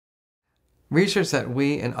Research that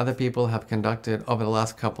we and other people have conducted over the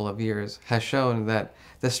last couple of years has shown that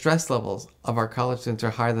the stress levels of our college students are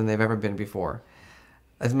higher than they've ever been before.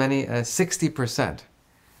 As many as 60%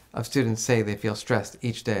 of students say they feel stressed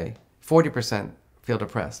each day. 40% feel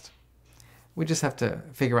depressed. We just have to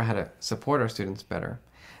figure out how to support our students better.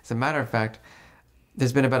 As a matter of fact,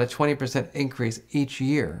 there's been about a 20% increase each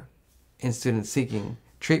year in students seeking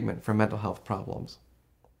treatment for mental health problems.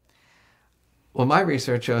 What my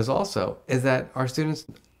research shows also is that our students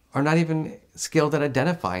are not even skilled at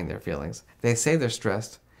identifying their feelings. They say they're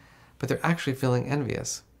stressed, but they're actually feeling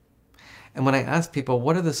envious. And when I ask people,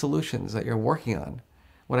 what are the solutions that you're working on?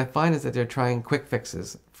 What I find is that they're trying quick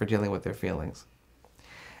fixes for dealing with their feelings.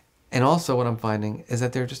 And also what I'm finding is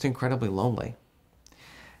that they're just incredibly lonely.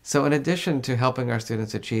 So in addition to helping our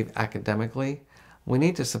students achieve academically, we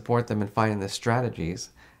need to support them in finding the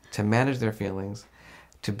strategies to manage their feelings,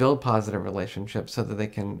 to build positive relationships so that they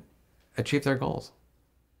can achieve their goals.